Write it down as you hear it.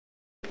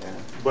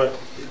But,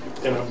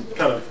 and I'm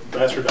kind of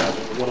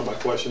bastardizing one of my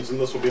questions, and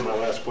this will be my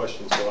last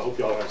question, so I hope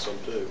y'all have some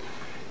too.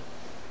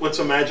 Let's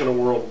imagine a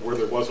world where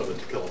there wasn't a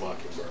To Kill a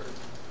Mockingbird.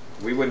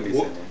 We wouldn't be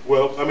sitting here.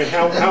 Well, I mean,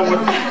 how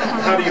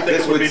do you think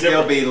this it would be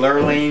still different? be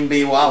Lurleen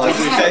B. Wallace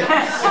would be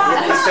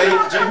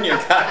State Junior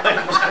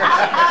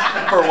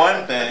College, for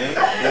one thing.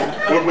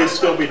 Would we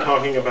still be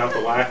talking about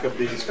the lack of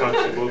these kinds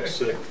of books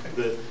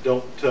that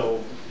don't tell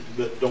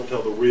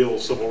the real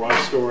civil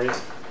rights story?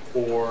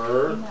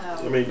 Or, no.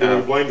 I mean, do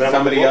we blame that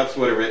Somebody on the else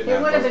would have written it.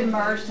 It would have book.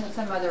 emerged in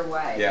some other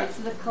way. Yeah. It's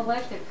the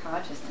collective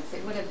consciousness.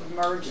 It would have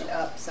emerged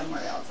up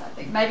somewhere else, I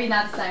think. Maybe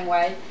not the same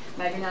way,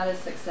 maybe not as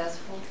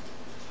successful.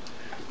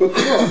 But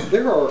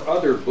there are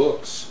other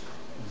books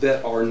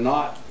that are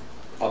not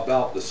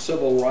about the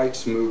civil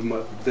rights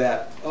movement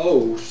that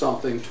owe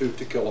something to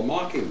Kill a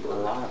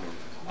Mockingbird.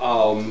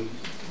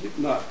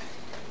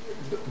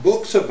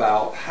 Books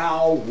about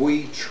how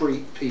we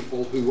treat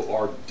people who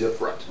are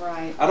different.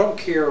 Right. I don't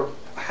care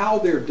how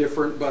they're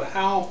different, but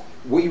how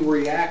we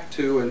react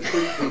to and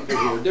treat people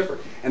who are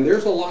different. And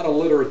there's a lot of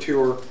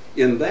literature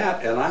in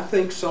that, and I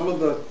think some of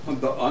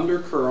the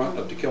undercurrent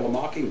of To Kill a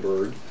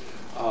Mockingbird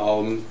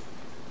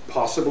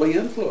possibly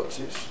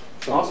influences.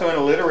 Also, in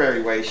a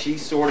literary way, she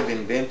sort of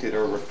invented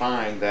or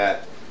refined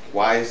that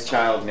wise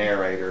child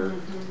narrator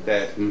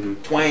that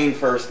Twain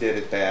first did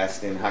at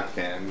best in Huck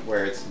Finn,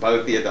 where it's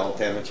both the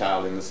adult and the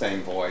child in the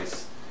same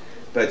voice.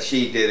 But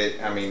she did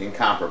it, I mean,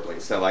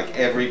 incomparably. So, like,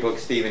 every book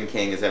Stephen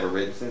King has ever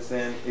written since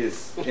then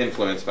is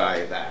influenced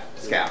by that,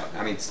 Scout.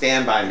 I mean,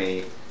 Stand By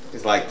Me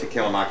is like To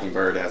Kill a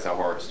Mockingbird as a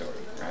horror story,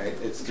 right?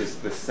 It's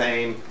just the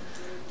same,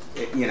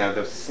 you know,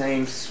 the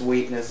same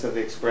sweetness of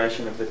the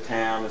expression of the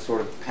town, the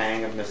sort of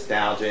pang of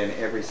nostalgia in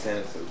every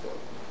sentence of the book.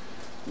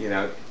 You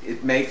know,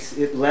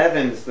 it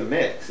leavens the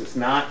mix. It's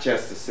not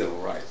just a civil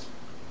rights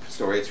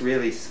story. It's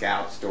really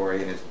Scout's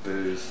story, and it's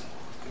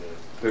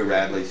Boo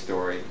Radley's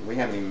story. We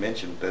haven't even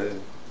mentioned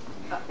Boo.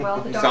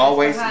 Well, he's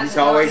always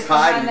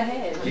hiding.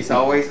 The He's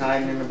always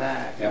hiding in the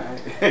back. Yeah.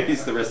 Right?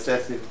 He's the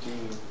recessive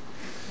gene.